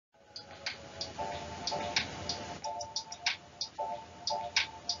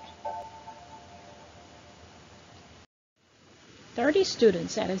30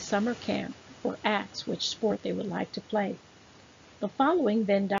 students at a summer camp were asked which sport they would like to play. The following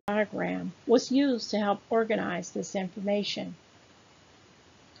Venn diagram was used to help organize this information.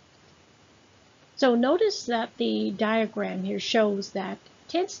 So notice that the diagram here shows that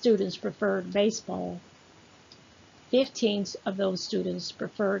 10 students preferred baseball, 15 of those students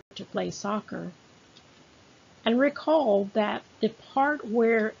preferred to play soccer. And recall that the part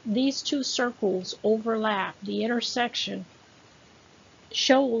where these two circles overlap, the intersection,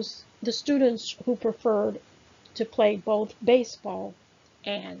 shows the students who preferred to play both baseball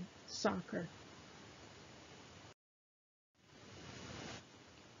and soccer.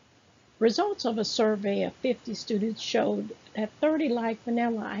 Results of a survey of 50 students showed that 30 liked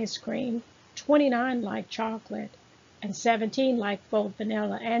vanilla ice cream, 29 liked chocolate, and 17 liked both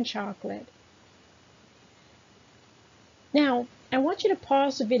vanilla and chocolate. Now, I want you to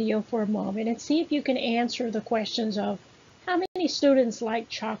pause the video for a moment and see if you can answer the questions of how many students like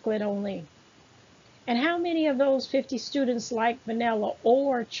chocolate only? And how many of those 50 students like vanilla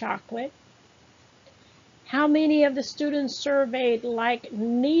or chocolate? How many of the students surveyed like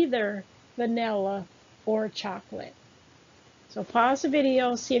neither vanilla or chocolate? So pause the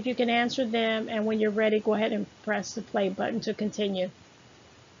video, see if you can answer them, and when you're ready, go ahead and press the play button to continue.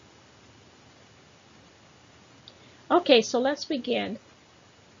 Okay, so let's begin.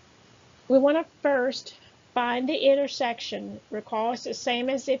 We want to first find the intersection. Recall, it's the same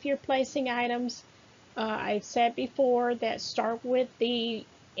as if you're placing items. I've said before that start with the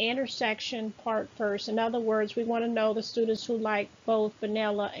intersection part first. In other words, we want to know the students who like both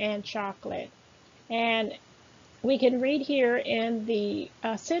vanilla and chocolate. And we can read here in the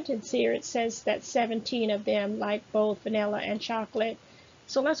sentence here, it says that 17 of them like both vanilla and chocolate.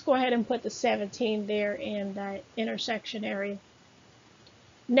 So let's go ahead and put the 17 there in that intersection area.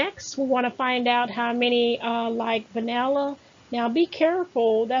 Next, we want to find out how many like vanilla. Now be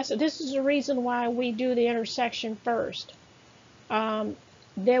careful, this is the reason why we do the intersection first.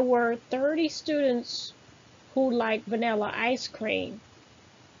 There were 30 students who like vanilla ice cream.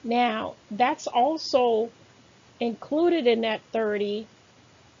 Now, that's also included in that 30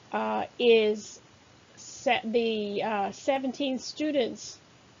 is the 17 students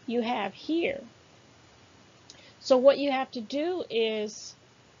you have here. So what you have to do is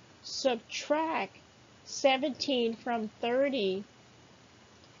subtract 17 from 30,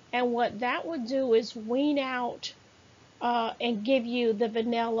 and what that would do is wean out and give you the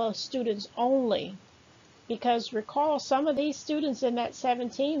vanilla students only, because recall some of these students in that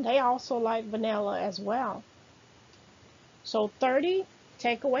 17, they also like vanilla as well. So 30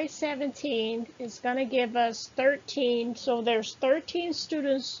 take away 17 is going to give us 13. So there's 13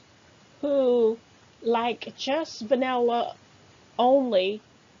 students who like just vanilla only.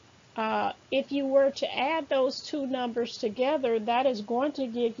 If you were to add those two numbers together, that is going to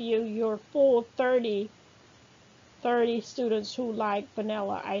give you your full 30 students who like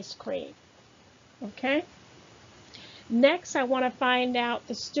vanilla ice cream. Okay? Next, I want to find out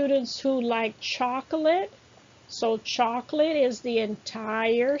the students who like chocolate. So chocolate is the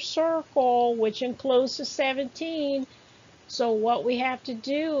entire circle, which includes the 17. So what we have to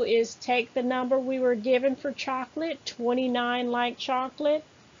do is take the number we were given for chocolate, 29 like chocolate,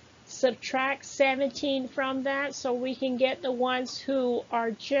 subtract 17 from that so we can get the ones who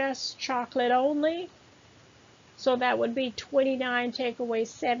are just chocolate only. So that would be 29 take away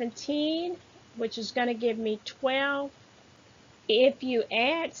 17, which is going to give me 12. If you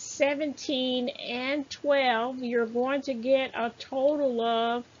add 17 and 12, you're going to get a total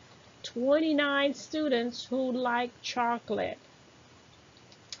of 29 students who like chocolate.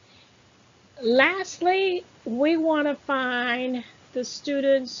 Lastly, we want to find the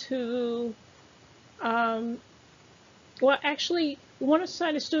students who, we want to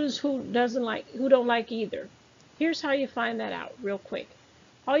find the students who don't like either. Here's how you find that out real quick.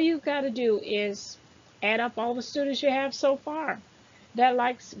 All you've got to do is add up all the students you have so far that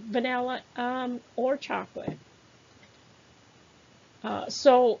likes vanilla or chocolate.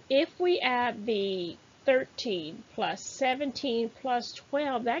 So if we add the 13 plus 17 plus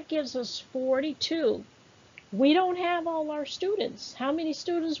 12, that gives us 42. We don't have all our students. How many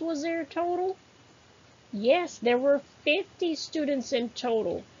students was there total? Yes, there were 50 students in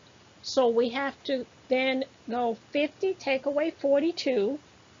total. So we have to then go 50, take away 42.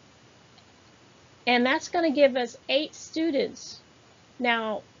 And that's going to give us 8 students.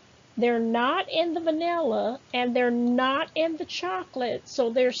 Now, they're not in the vanilla and they're not in the chocolate, so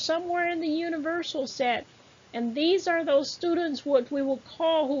they're somewhere in the universal set. And these are those students what we will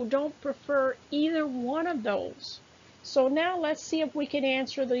call who don't prefer either one of those. So now let's see if we can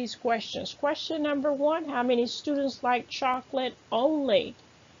answer these questions. Question number 1, how many students like chocolate only?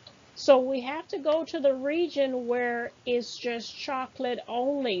 So we have to go to the region where it's just chocolate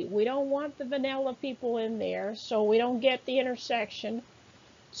only. We don't want the vanilla people in there, so we don't get the intersection.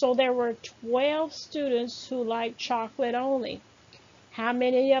 So there were 12 students who like chocolate only. How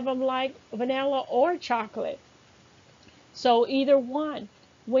many of them like vanilla or chocolate? So either one.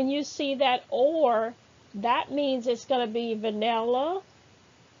 When you see that or, that means it's going to be vanilla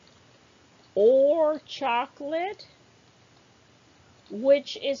or chocolate,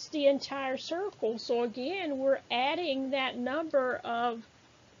 which is the entire circle. So again, we're adding that number of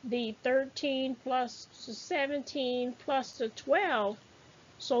the 13 plus 17 plus the 12.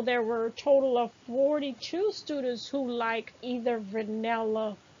 So there were a total of 42 students who like either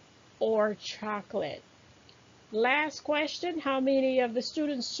vanilla or chocolate. Last question, how many of the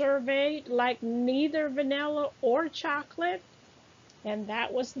students surveyed like neither vanilla or chocolate? And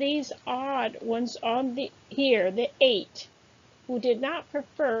that was these odd ones on the 8, who did not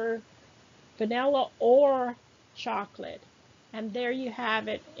prefer vanilla or chocolate. And there you have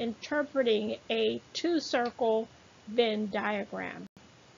it, interpreting a two-circle Venn diagram.